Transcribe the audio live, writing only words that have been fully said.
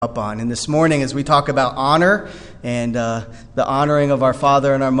up on. And this morning, as we talk about honor and the honoring of our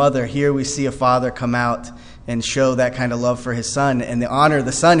father and our mother, here we see a father come out and show that kind of love for his son and the honor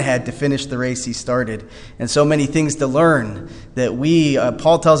the son had to finish the race he started. And so many things to learn that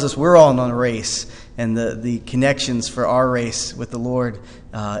Paul tells us we're all in a race, and the connections for our race with the Lord,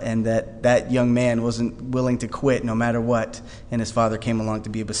 and that young man wasn't willing to quit no matter what, and his father came along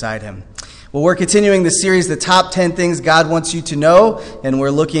to be beside him. Well, we're continuing the series, The Top 10 Things God Wants You to Know, and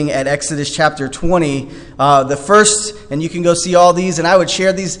we're looking at Exodus chapter 20. The first, and you can go see all these, and I would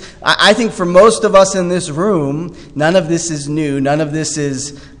share these. I think for most of us in this room, none of this is new, none of this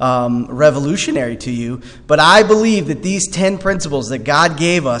is revolutionary to you, but I believe that these 10 principles that God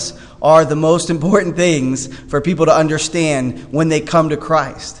gave us are the most important things for people to understand when they come to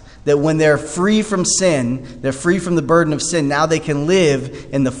Christ. That when they're free from sin, they're free from the burden of sin, now they can live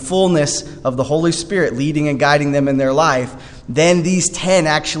in the fullness of the Holy Spirit leading and guiding them in their life, then these 10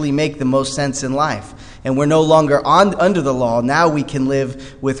 actually make the most sense in life. And we're no longer under the law. Now we can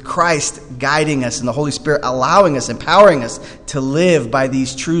live with Christ guiding us and the Holy Spirit allowing us, empowering us to live by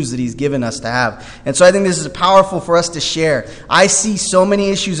these truths that He's given us to have. And so I think this is powerful for us to share. I see so many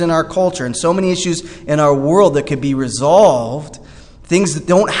issues in our culture and so many issues in our world that could be resolved, things that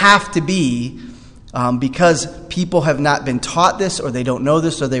don't have to be, because people have not been taught this, or they don't know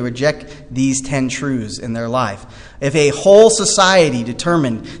this, or they reject these 10 truths in their life. If a whole society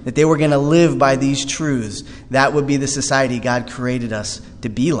determined that they were going to live by these truths, that would be the society God created us to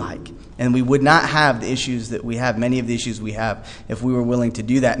be like. And we would not have the issues that we have, many of the issues we have, if we were willing to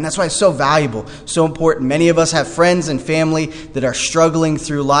do that. And that's why it's so valuable, so important. Many of us have friends and family that are struggling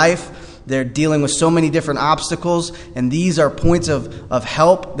through life. They're dealing with so many different obstacles, and these are points of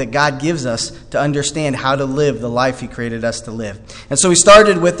help that God gives us to understand how to live the life He created us to live. And so we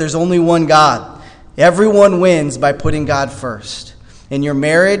started with there's only one God. Everyone wins by putting God first. In your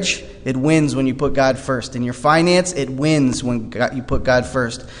marriage, it wins when you put God first. In your finance, it wins when you put God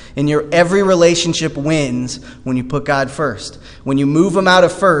first. In your every relationship wins when you put God first. When you move Him out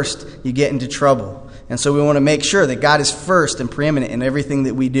of first, you get into trouble. And so we want to make sure that God is first and preeminent in everything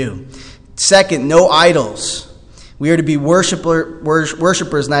that we do. Second, no idols. We are to be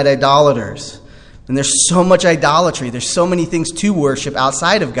worshipers, not idolaters. And there's so much idolatry. There's so many things to worship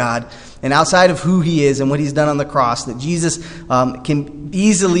outside of God and outside of who He is and what He's done on the cross that Jesus can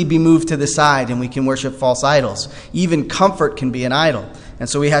easily be moved to the side, and we can worship false idols. Even comfort can be an idol. And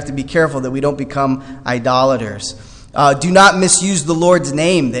so we have to be careful that we don't become idolaters. Do not misuse the Lord's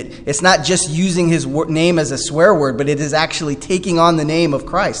name. That it's not just using His name as a swear word, but it is actually taking on the name of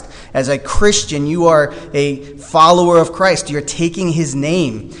Christ. As a Christian, you are a follower of Christ. You're taking His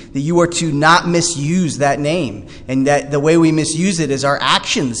name. That you are to not misuse that name. And that the way we misuse it is our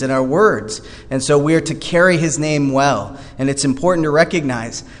actions and our words. And so we are to carry His name well. And it's important to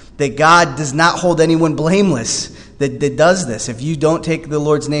recognize that God does not hold anyone blameless that does this. If you don't take the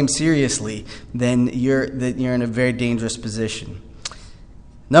Lord's name seriously, then you're in a very dangerous position.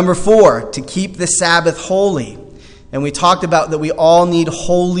 Number 4, to keep the Sabbath holy. And we talked about that we all need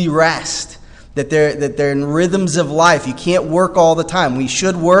holy rest. That they're in rhythms of life. You can't work all the time. We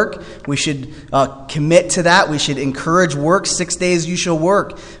should work. We should commit to that. We should encourage work. 6 days you shall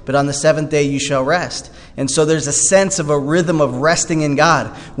work, but on the 7th day you shall rest. And so there's a sense of a rhythm of resting in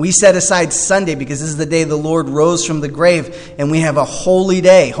God. We set aside Sunday because this is the day the Lord rose from the grave, and we have a holy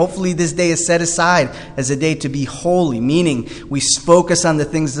day. Hopefully this day is set aside as a day to be holy, meaning we focus on the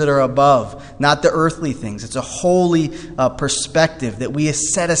things that are above, not the earthly things. It's a holy perspective that we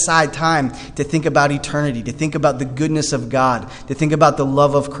set aside time to think about eternity, to think about the goodness of God, to think about the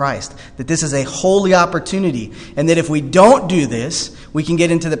love of Christ, that this is a holy opportunity, and that if we don't do this, we can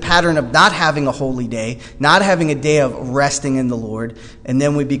get into the pattern of not having a holy day, not having a day of resting in the Lord, and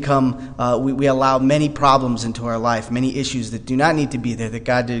then we become, we allow many problems into our life, many issues that do not need to be there, that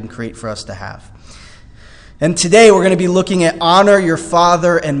God didn't create for us to have. And today we're going to be looking at honor your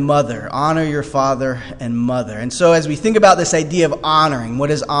father and mother. Honor your father and mother. And so as we think about this idea of honoring,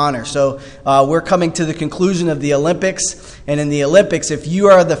 what is honor? So we're coming to the conclusion of the Olympics. And in the Olympics, if you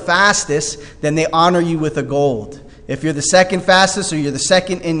are the fastest, then they honor you with a gold. If you're the second fastest, or you're the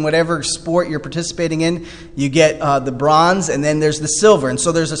second in whatever sport you're participating in, you get the bronze, and then there's the silver. And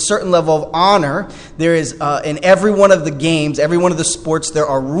so there's a certain level of honor. There is, in every one of the games, every one of the sports, there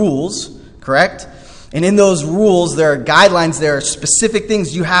are rules, correct? And in those rules, there are guidelines, there are specific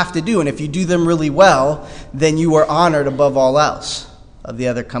things you have to do. And if you do them really well, then you are honored above all else of the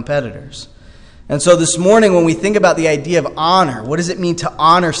other competitors. And so this morning, when we think about the idea of honor, what does it mean to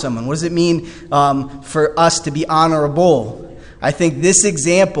honor someone? What does it mean for us to be honorable? I think this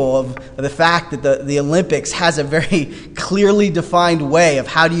example of the fact that the Olympics has a very clearly defined way of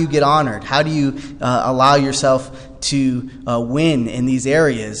how do you get honored, how do you allow yourself to win in these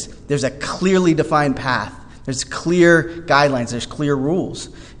areas. There's a clearly defined path. There's clear guidelines. There's clear rules.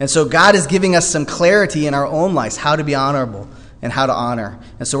 And so God is giving us some clarity in our own lives, how to be honorable and how to honor.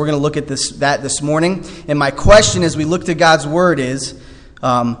 And so we're going to look at that this morning. And my question as we look to God's word is,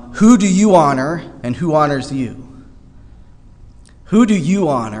 who do you honor and who honors you? Who do you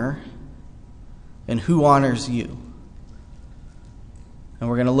honor and who honors you? And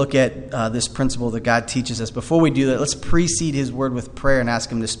we're going to look at this principle that God teaches us. Before we do that, let's precede his word with prayer and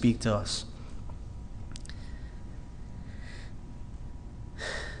ask him to speak to us.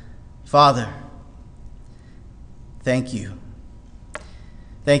 Father, thank you.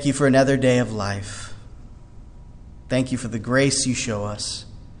 Thank you for another day of life. Thank you for the grace you show us.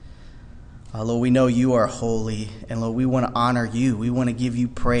 Lord, we know you are holy, and Lord, we want to honor you. We want to give you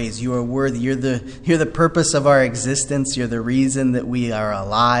praise. You are worthy. You're the purpose of our existence. You're the reason that we are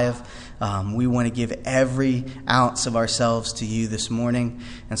alive. We want to give every ounce of ourselves to you this morning.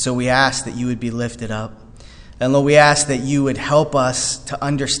 And so we ask that you would be lifted up. And Lord, we ask that you would help us to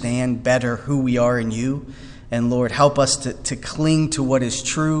understand better who we are in you. And Lord, help us to cling to what is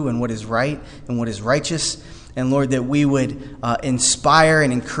true and what is right and what is righteous. And Lord, that we would inspire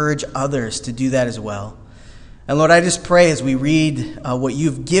and encourage others to do that as well. And Lord, I just pray as we read what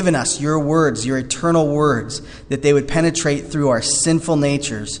you've given us, your words, your eternal words, that they would penetrate through our sinful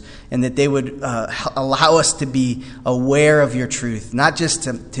natures and that they would allow us to be aware of your truth, not just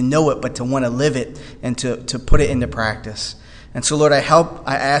to know it, but to want to live it and to put it into practice. And so, Lord, I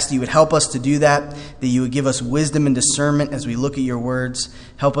ask that you would help us to do that you would give us wisdom and discernment as we look at your words.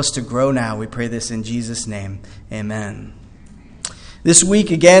 Help us to grow now. We pray this in Jesus' name. Amen. This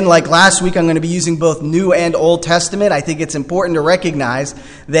week, again, like last week, I'm going to be using both New and Old Testament. I think it's important to recognize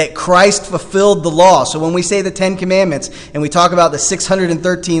that Christ fulfilled the law. So when we say the 10 Commandments and we talk about the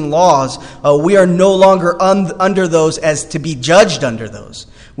 613 laws, we are no longer under those as to be judged under those.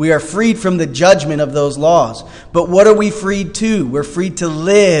 We are freed from the judgment of those laws. But what are we freed to? We're freed to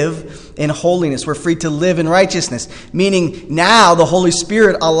live in holiness. We're free to live in righteousness. Meaning now the Holy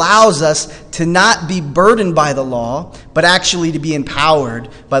Spirit allows us to not be burdened by the law, but actually to be empowered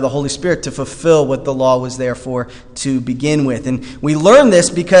by the Holy Spirit to fulfill what the law was there for to begin with. And we learn this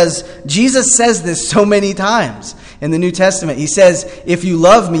because Jesus says this so many times in the New Testament. He says, if you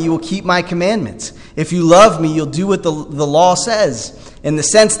love me, you will keep my commandments. If you love me, you'll do what the law says. In the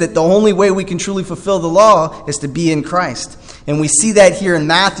sense that the only way we can truly fulfill the law is to be in Christ. And we see that here in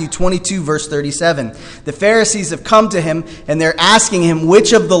Matthew 22, verse 37. The Pharisees have come to him and they're asking him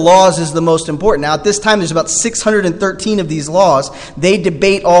which of the laws is the most important. Now at this time there's about 613 of these laws. They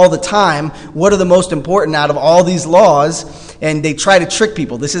debate all the time what are the most important out of all these laws. And they try to trick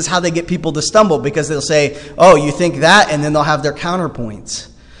people. This is how they get people to stumble, because they'll say, oh, you think that? And then they'll have their counterpoints.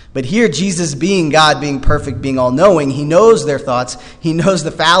 But here, Jesus being God, being perfect, being all-knowing, he knows their thoughts. He knows the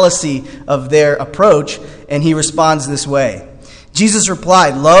fallacy of their approach, and he responds this way. Jesus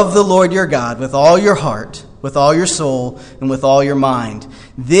replied, love the Lord your God with all your heart, with all your soul, and with all your mind.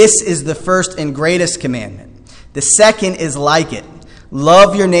 This is the first and greatest commandment. The second is like it.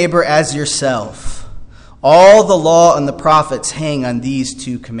 Love your neighbor as yourself. All the law and the prophets hang on these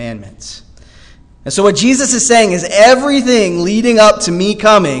two commandments. And so what Jesus is saying is everything leading up to me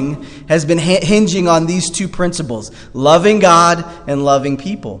coming has been hinging on these two principles, loving God and loving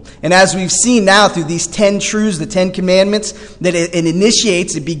people. And as we've seen now through these 10 truths, the 10 commandments, that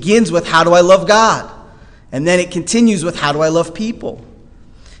it begins with how do I love God? And then it continues with how do I love people?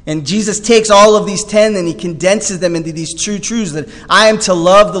 And Jesus takes all of these 10 and he condenses them into these true truths that I am to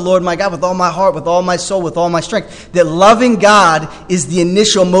love the Lord my God with all my heart, with all my soul, with all my strength. That loving God is the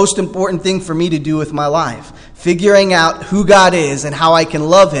initial most important thing for me to do with my life. Figuring out who God is and how I can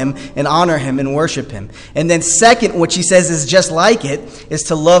love him and honor him and worship him. And then second, what she says is just like it, is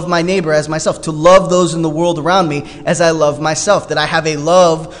to love my neighbor as myself. To love those in the world around me as I love myself. That I have a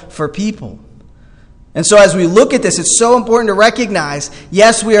love for people. And so as we look at this, it's so important to recognize,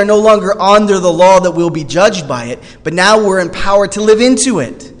 yes, we are no longer under the law that we'll be judged by it, but now we're empowered to live into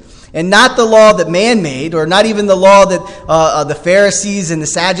it. And not the law that man made, or not even the law that the Pharisees and the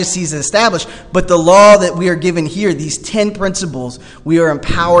Sadducees established, but the law that we are given here, these 10 principles, we are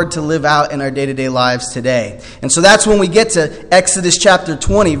empowered to live out in our day-to-day lives today. And so that's when we get to Exodus chapter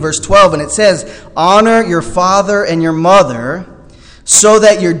 20, verse 12, and it says, honor your father and your mother, so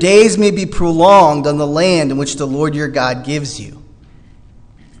that your days may be prolonged on the land in which the Lord your God gives you.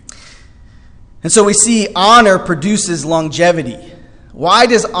 And so we see honor produces longevity. Why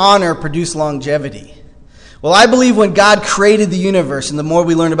does honor produce longevity? Well, I believe when God created the universe, and the more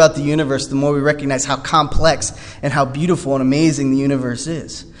we learn about the universe, the more we recognize how complex and how beautiful and amazing the universe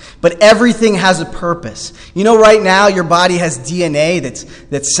is. But everything has a purpose. You know, right now your body has DNA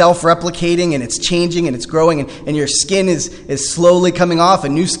that's self-replicating, and it's changing and it's growing, and your skin is slowly coming off,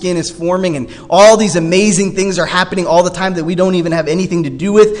 and new skin is forming, and all these amazing things are happening all the time that we don't even have anything to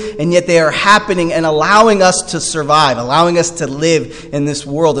do with, and yet they are happening and allowing us to survive, allowing us to live in this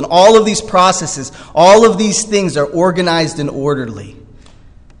world. And all of these processes, all of these things are organized and orderly.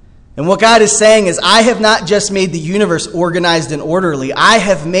 And what God is saying is, I have not just made the universe organized and orderly. I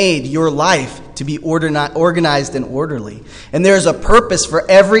have made your life to be organized and orderly. And there is a purpose for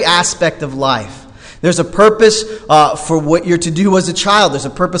every aspect of life. There's a purpose for what you're to do as a child. There's a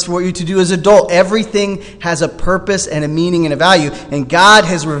purpose for what you're to do as an adult. Everything has a purpose and a meaning and a value. And God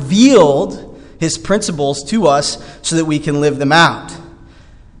has revealed His principles to us so that we can live them out.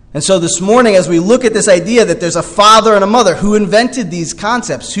 And so this morning, as we look at this idea that there's a father and a mother, who invented these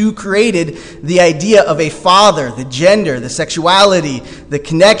concepts? Who created the idea of a father, the gender, the sexuality, the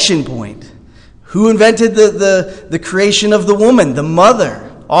connection point? Who invented the creation of the woman, the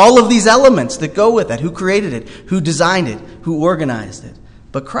mother? All of these elements that go with that. Who created it? Who designed it? Who organized it?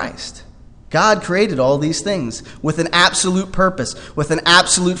 But Christ. God created all these things with an absolute purpose, with an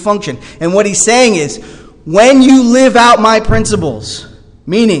absolute function. And what He's saying is, when you live out my principles,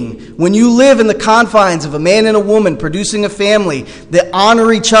 meaning, when you live in the confines of a man and a woman producing a family that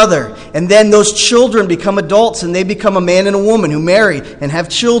honor each other, and then those children become adults and they become a man and a woman who marry and have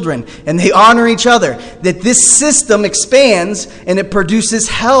children, and they honor each other, that this system expands and it produces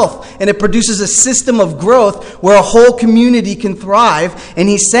health, and it produces a system of growth where a whole community can thrive. And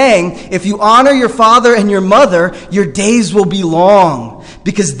He's saying, if you honor your father and your mother, your days will be long,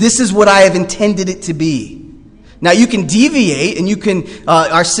 because this is what I have intended it to be. Now, you can deviate, and you can,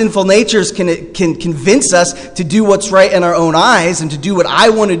 our sinful natures can convince us to do what's right in our own eyes and to do what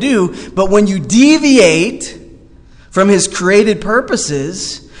I want to do. But when you deviate from His created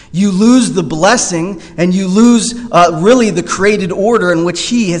purposes, you lose the blessing, and you lose really the created order in which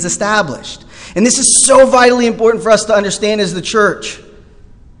He has established. And this is so vitally important for us to understand as the church.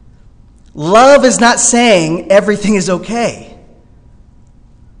 Love is not saying everything is okay.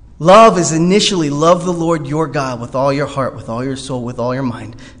 Love is initially love the Lord your God with all your heart, with all your soul, with all your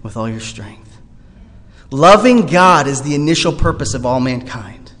mind, with all your strength. Loving God is the initial purpose of all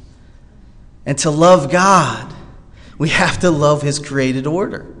mankind. And to love God, we have to love His created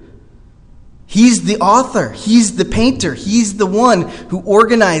order. He's the author. He's the painter. He's the one who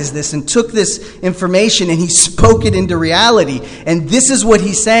organized this and took this information and He spoke it into reality. And this is what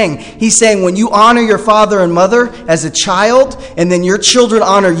He's saying. He's saying, when you honor your father and mother as a child, and then your children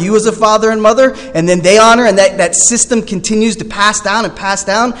honor you as a father and mother, and then they honor, and that system continues to pass down and pass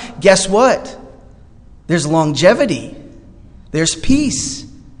down, guess what? There's longevity. There's peace.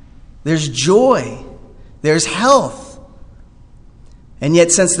 There's joy. There's health. And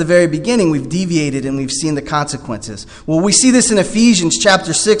yet, since the very beginning, we've deviated and we've seen the consequences. Well, we see this in Ephesians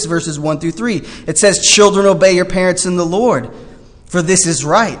chapter 6, verses 1 through 3. It says, "Children, obey your parents in the Lord, for this is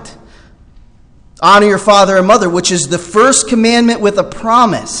right. Honor your father and mother, which is the first commandment with a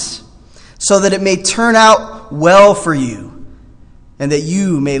promise, so that it may turn out well for you, and that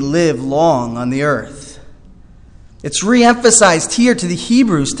you may live long on the earth." It's re-emphasized here to the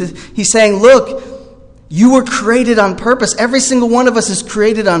Hebrews. He's saying, look, you were created on purpose. Every single one of us is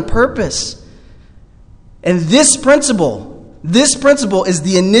created on purpose. And this principle is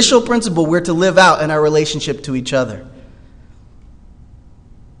the initial principle we're to live out in our relationship to each other.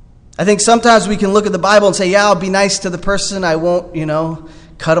 I think sometimes we can look at the Bible and say, yeah, I'll be nice to the person. I won't,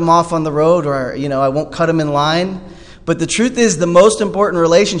 cut them off on the road, or, I won't cut them in line. But the truth is, the most important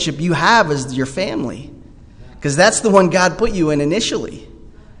relationship you have is your family, because that's the one God put you in initially.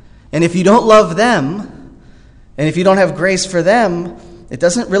 And if you don't love them, and if you don't have grace for them, it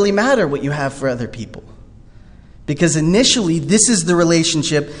doesn't really matter what you have for other people. Because initially, this is the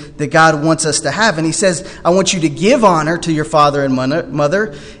relationship that God wants us to have. And He says, I want you to give honor to your father and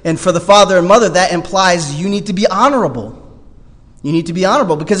mother. And for the father and mother, that implies you need to be honorable. You need to be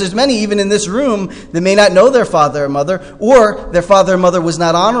honorable, because there's many, even in this room, that may not know their father or mother, or their father or mother was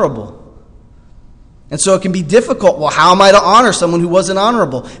not honorable. And so it can be difficult. Well, how am I to honor someone who wasn't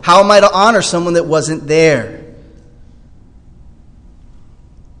honorable? How am I to honor someone that wasn't there?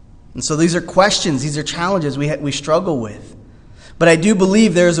 And so these are questions, these are challenges we struggle with. But I do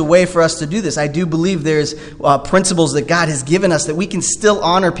believe there is a way for us to do this. I do believe there's principles that God has given us that we can still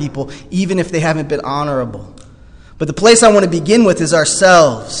honor people even if they haven't been honorable. But the place I want to begin with is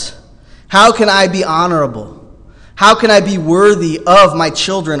ourselves. How can I be honorable? How can I be worthy of my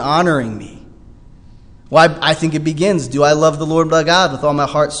children honoring me? Well, I think it begins, do I love the Lord my God with all my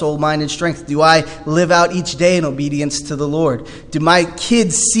heart, soul, mind, and strength? Do I live out each day in obedience to the Lord? Do my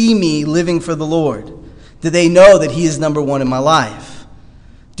kids see me living for the Lord? Do they know that He is number one in my life?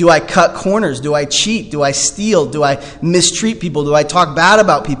 Do I cut corners? Do I cheat? Do I steal? Do I mistreat people? Do I talk bad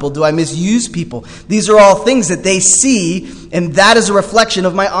about people? Do I misuse people? These are all things that they see, and that is a reflection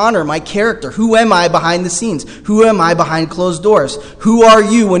of my honor, my character. Who am I behind the scenes? Who am I behind closed doors? Who are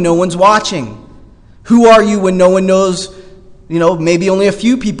you when no one's watching? Who are you when no one knows, maybe only a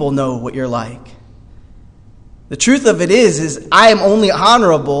few people know what you're like? The truth of it is I am only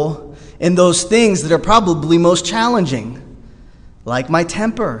honorable in those things that are probably most challenging, like my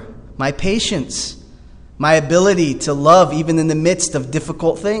temper, my patience, my ability to love even in the midst of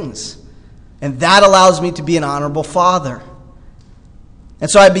difficult things. And that allows me to be an honorable father. And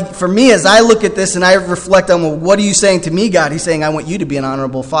so for me, as I look at this and I reflect on, well, what are you saying to me, God? He's saying, I want you to be an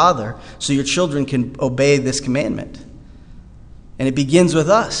honorable father so your children can obey this commandment. And it begins with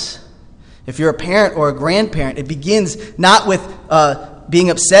us. If you're a parent or a grandparent, it begins not with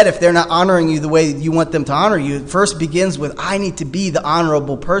being upset if they're not honoring you the way you want them to honor you. It first begins with, I need to be the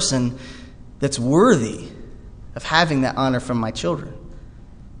honorable person that's worthy of having that honor from my children.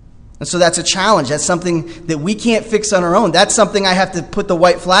 And so that's a challenge. That's something that we can't fix on our own. That's something I have to put the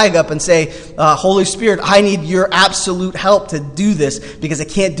white flag up and say, Holy Spirit, I need your absolute help to do this because I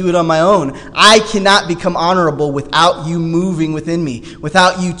can't do it on my own. I cannot become honorable without you moving within me,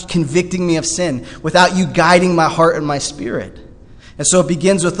 without you convicting me of sin, without you guiding my heart and my spirit. And so it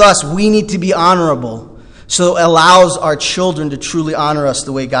begins with us. We need to be honorable so it allows our children to truly honor us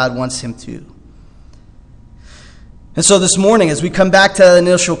the way God wants him to. And so this morning, as we come back to the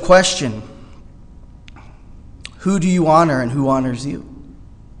initial question, who do you honor and who honors you?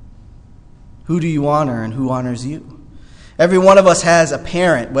 Who do you honor and who honors you? Every one of us has a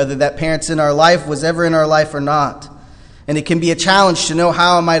parent, whether that parent's in our life, was ever in our life or not. And it can be a challenge to know,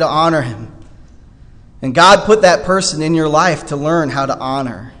 how am I to honor him? And God put that person in your life to learn how to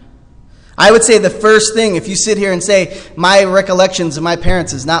honor. I would say the first thing, if you sit here and say, my recollections of my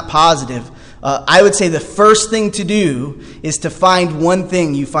parents is not positive, I would say the first thing to do is to find one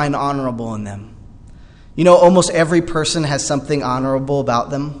thing you find honorable in them. Almost every person has something honorable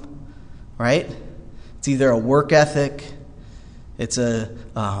about them, right? It's either a work ethic, it's a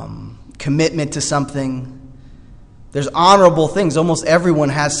commitment to something. There's honorable things. Almost everyone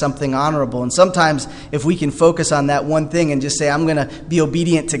has something honorable. And sometimes if we can focus on that one thing and just say, I'm going to be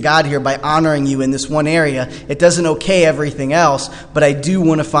obedient to God here by honoring you in this one area, it doesn't okay everything else, but I do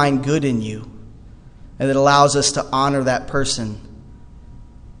want to find good in you. And it allows us to honor that person.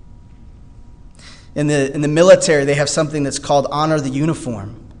 In the military, they have something that's called honor the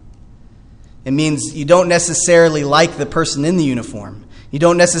uniform. It means you don't necessarily like the person in the uniform. You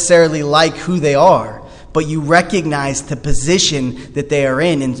don't necessarily like who they are, but you recognize the position that they are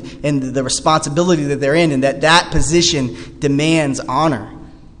in and the responsibility that they're in, and that position demands honor.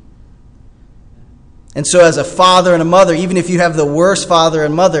 And so as a father and a mother, even if you have the worst father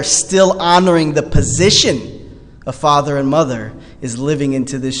and mother, still honoring the position of father and mother is living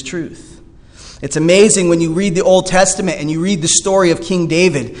into this truth. It's amazing when you read the Old Testament and you read the story of King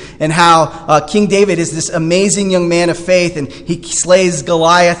David and how King David is this amazing young man of faith, and he slays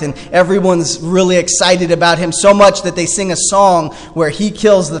Goliath, and everyone's really excited about him so much that they sing a song where he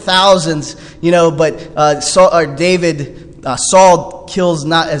kills the thousands, but Saul kills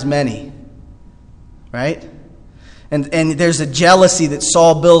not as many, right? And there's a jealousy that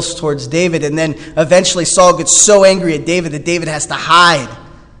Saul builds towards David, and then eventually Saul gets so angry at David that David has to hide.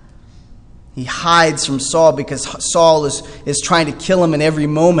 He hides from Saul because Saul is trying to kill him in every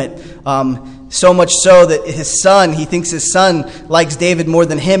moment. So much so that he thinks his son likes David more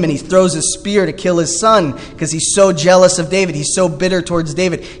than him, and he throws his spear to kill his son because he's so jealous of David. He's so bitter towards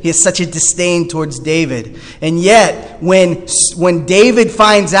David. He has such a disdain towards David. And yet, when David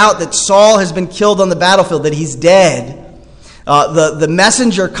finds out that Saul has been killed on the battlefield, that he's dead, the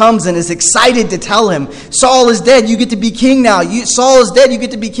messenger comes and is excited to tell him, Saul is dead, you get to be king now. Saul is dead, you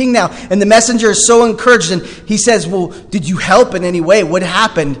get to be king now. And the messenger is so encouraged, and he says, well, did you help in any way? What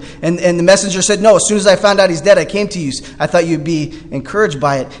happened? And the messenger said, no, as soon as I found out he's dead, I came to you. I thought you'd be encouraged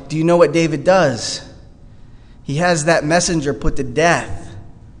by it. Do you know what David does? He has that messenger put to death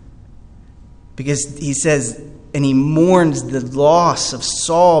because he says, and he mourns the loss of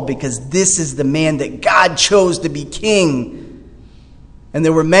Saul because this is the man that God chose to be king. And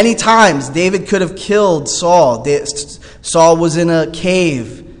there were many times David could have killed Saul. Saul was in a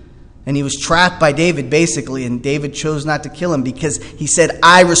cave, and he was trapped by David, basically, and David chose not to kill him because he said,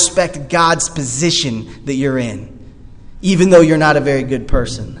 I respect God's position that you're in, even though you're not a very good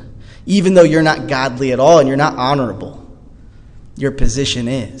person. Even though you're not godly at all and you're not honorable, your position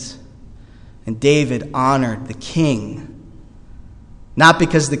is. And David honored the king, not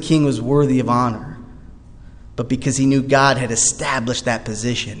because the king was worthy of honor, but because he knew God had established that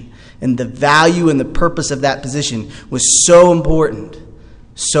position. And the value and the purpose of that position was so important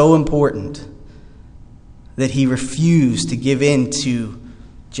that he refused to give in to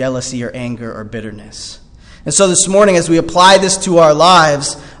jealousy or anger or bitterness. And so this morning, as we apply this to our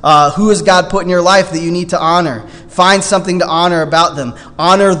lives, who has God put in your life that you need to honor? Find something to honor about them.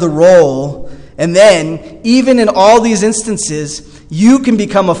 Honor the role. And then, even in all these instances, you can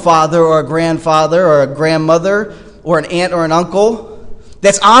become a father or a grandfather or a grandmother or an aunt or an uncle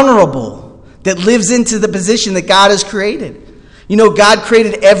that's honorable, that lives into the position that God has created. You know, God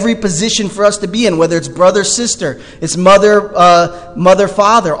created every position for us to be in, whether it's brother, sister, it's mother,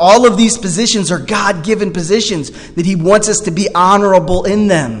 father. All of these positions are God-given positions that he wants us to be honorable in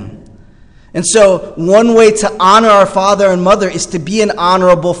them. And so one way to honor our father and mother is to be an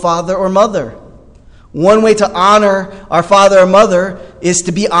honorable father or mother. One way to honor our father or mother is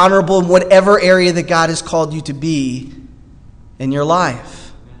to be honorable in whatever area that God has called you to be in your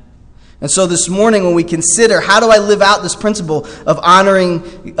life. And so this morning, when we consider how do I live out this principle of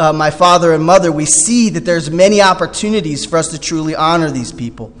honoring my father and mother, we see that there's many opportunities for us to truly honor these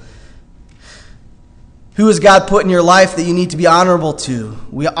people. Who has God put in your life that you need to be honorable to?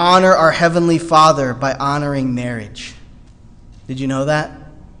 We honor our Heavenly Father by honoring marriage. Did you know that?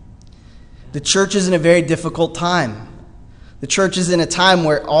 The church is in a very difficult time. The church is in a time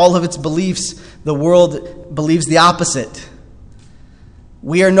where all of its beliefs, the world believes the opposite.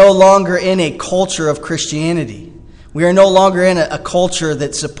 We are no longer in a culture of Christianity. We are no longer in a culture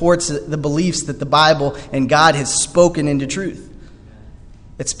that supports the beliefs that the Bible and God has spoken into truth.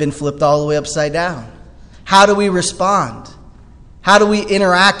 It's been flipped all the way upside down. How do we respond? How do we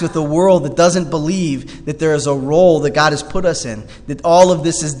interact with a world that doesn't believe that there is a role that God has put us in, that all of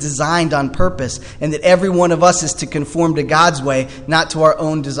this is designed on purpose, and that every one of us is to conform to God's way, not to our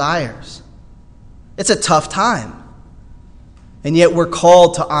own desires? It's a tough time. And yet we're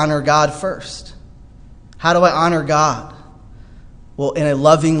called to honor God first. How do I honor God? Well, in a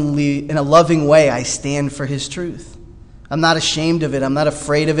loving way, I stand for his truth. I'm not ashamed of it. I'm not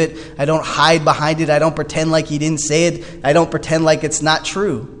afraid of it. I don't hide behind it. I don't pretend like he didn't say it. I don't pretend like it's not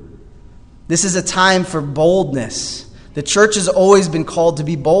true. This is a time for boldness. The church has always been called to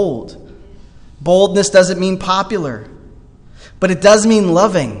be bold. Boldness doesn't mean popular, but it does mean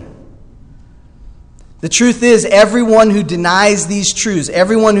loving. The truth is, everyone who denies these truths,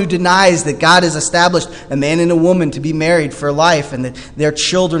 everyone who denies that God has established a man and a woman to be married for life and that their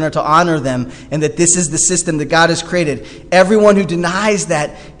children are to honor them and that this is the system that God has created, everyone who denies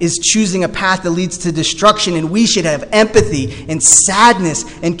that is choosing a path that leads to destruction. And we should have empathy and sadness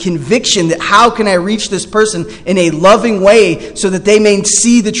and conviction that how can I reach this person in a loving way so that they may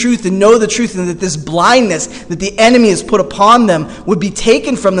see the truth and know the truth, and that this blindness that the enemy has put upon them would be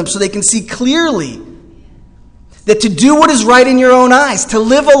taken from them so they can see clearly. That to do what is right in your own eyes, to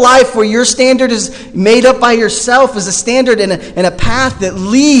live a life where your standard is made up by yourself, is a standard and a path that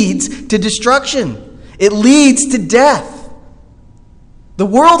leads to destruction. It leads to death. The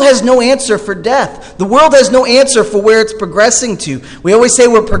world has no answer for death. The world has no answer for where it's progressing to. We always say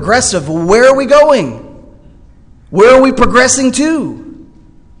we're progressive. Where are we going? Where are we progressing to?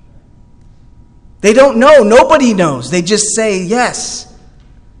 They don't know. Nobody knows. They just say yes.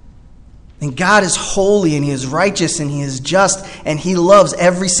 And God is holy and he is righteous and he is just and he loves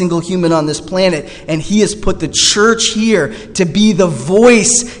every single human on this planet. And he has put the church here to be the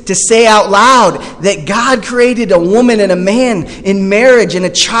voice to say out loud that God created a woman and a man in marriage and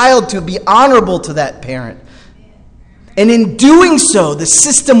a child to be honorable to that parent. And in doing so, the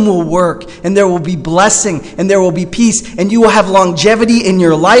system will work and there will be blessing and there will be peace and you will have longevity in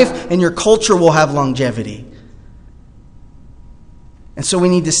your life and your culture will have longevity. And so we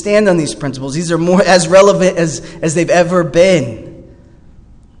need to stand on these principles. These are more as relevant as they've ever been.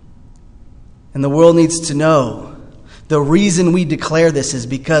 And the world needs to know the reason we declare this is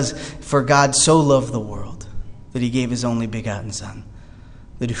because for God so loved the world that he gave his only begotten Son,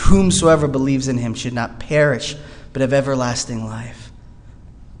 that whomsoever believes in him should not perish but have everlasting life.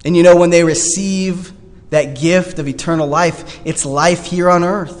 And you know, when they receive that gift of eternal life, it's life here on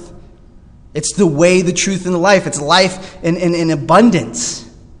earth. It's the way, the truth, and the life. It's life in abundance.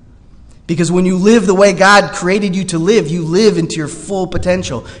 Because when you live the way God created you to live, you live into your full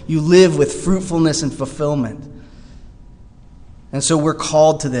potential. You live with fruitfulness and fulfillment. And so we're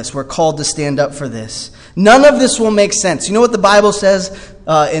called to this. We're called to stand up for this. None of this will make sense. You know what the Bible says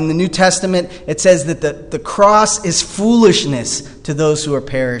in the New Testament? It says that the cross is foolishness to those who are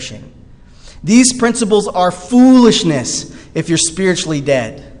perishing. These principles are foolishness if you're spiritually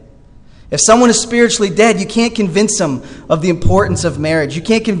dead. If someone is spiritually dead, you can't convince them of the importance of marriage. You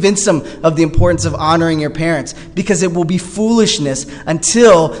can't convince them of the importance of honoring your parents, because it will be foolishness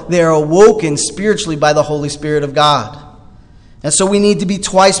until they are awoken spiritually by the Holy Spirit of God. And so we need to be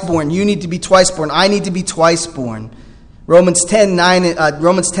twice born. You need to be twice born. I need to be twice born. Romans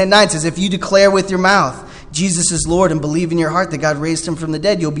 10:9 says, if you declare with your mouth Jesus is Lord and believe in your heart that God raised him from the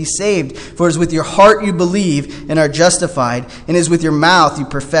dead, you'll be saved. For it is with your heart you believe and are justified, and it is with your mouth you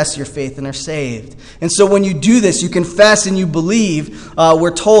profess your faith and are saved. And so when you do this, you confess and you believe,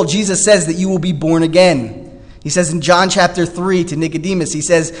 we're told, Jesus says that you will be born again. He says in John chapter 3 to Nicodemus, he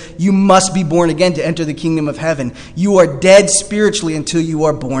says, you must be born again to enter the kingdom of heaven. You are dead spiritually until you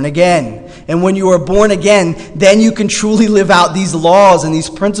are born again. And when you are born again, then you can truly live out these laws and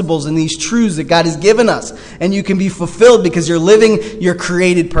these principles and these truths that God has given us. And you can be fulfilled because you're living your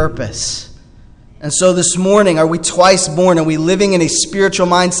created purpose. And so this morning, are we twice born? Are we living in a spiritual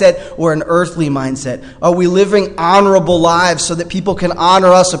mindset or an earthly mindset? Are we living honorable lives so that people can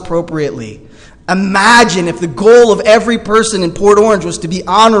honor us appropriately? Imagine if the goal of every person in Port Orange was to be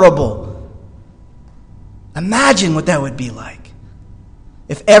honorable. Imagine what that would be like.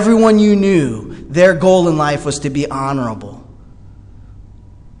 If everyone you knew, their goal in life was to be honorable.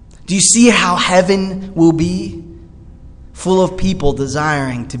 Do you see how heaven will be? Full of people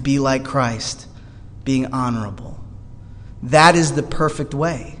desiring to be like Christ, being honorable. That is the perfect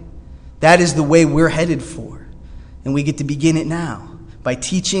way. That is the way we're headed for. And we get to begin it now, by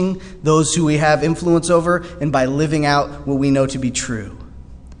teaching those who we have influence over and by living out what we know to be true.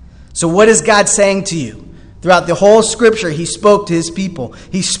 So what is God saying to you? Throughout the whole Scripture, he spoke to his people.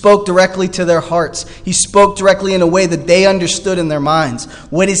 He spoke directly to their hearts. He spoke directly in a way that they understood in their minds.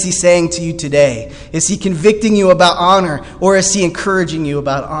 What is he saying to you today? Is he convicting you about honor, or is he encouraging you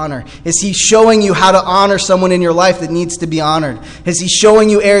about honor? Is he showing you how to honor someone in your life that needs to be honored? Is he showing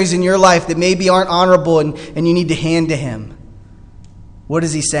you areas in your life that maybe aren't honorable and you need to hand to him? What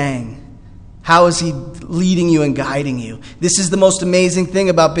is he saying? How is he leading you and guiding you? This is the most amazing thing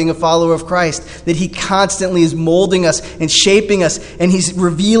about being a follower of Christ, that he constantly is molding us and shaping us, and he's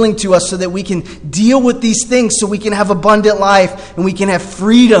revealing to us so that we can deal with these things, so we can have abundant life and we can have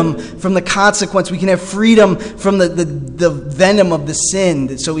freedom from the consequence. We can have freedom from the venom of the sin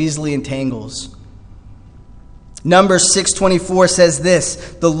that so easily entangles. Numbers 6:24 says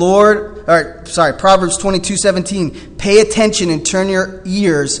this, Proverbs 22:17, pay attention and turn your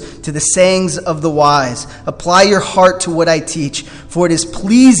ears to the sayings of the wise. Apply your heart to what I teach, for it is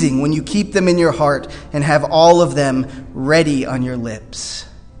pleasing when you keep them in your heart and have all of them ready on your lips.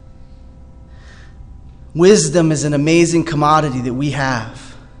 Wisdom is an amazing commodity that we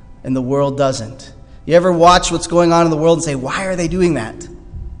have, and the world doesn't. You ever watch what's going on in the world and say, why are they doing that?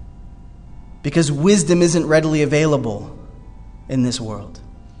 Because wisdom isn't readily available in this world.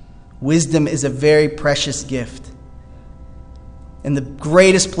 Wisdom is a very precious gift. And the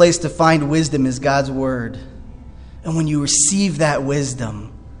greatest place to find wisdom is God's Word. And when you receive that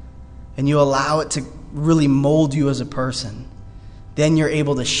wisdom and you allow it to really mold you as a person, then you're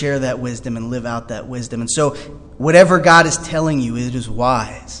able to share that wisdom and live out that wisdom. And so whatever God is telling you, it is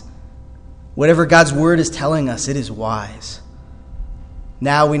wise. Whatever God's Word is telling us, it is wise.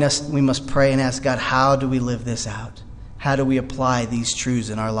 Now we must pray and ask God, how do we live this out? How do we apply these truths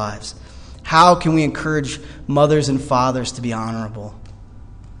in our lives? How can we encourage mothers and fathers to be honorable?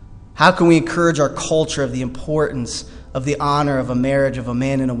 How can we encourage our culture of the importance of the honor of a marriage of a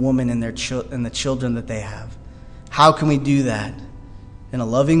man and a woman and the children that they have? How can we do that in a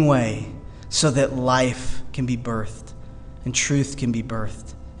loving way so that life can be birthed and truth can be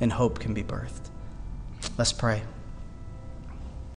birthed and hope can be birthed? Let's pray.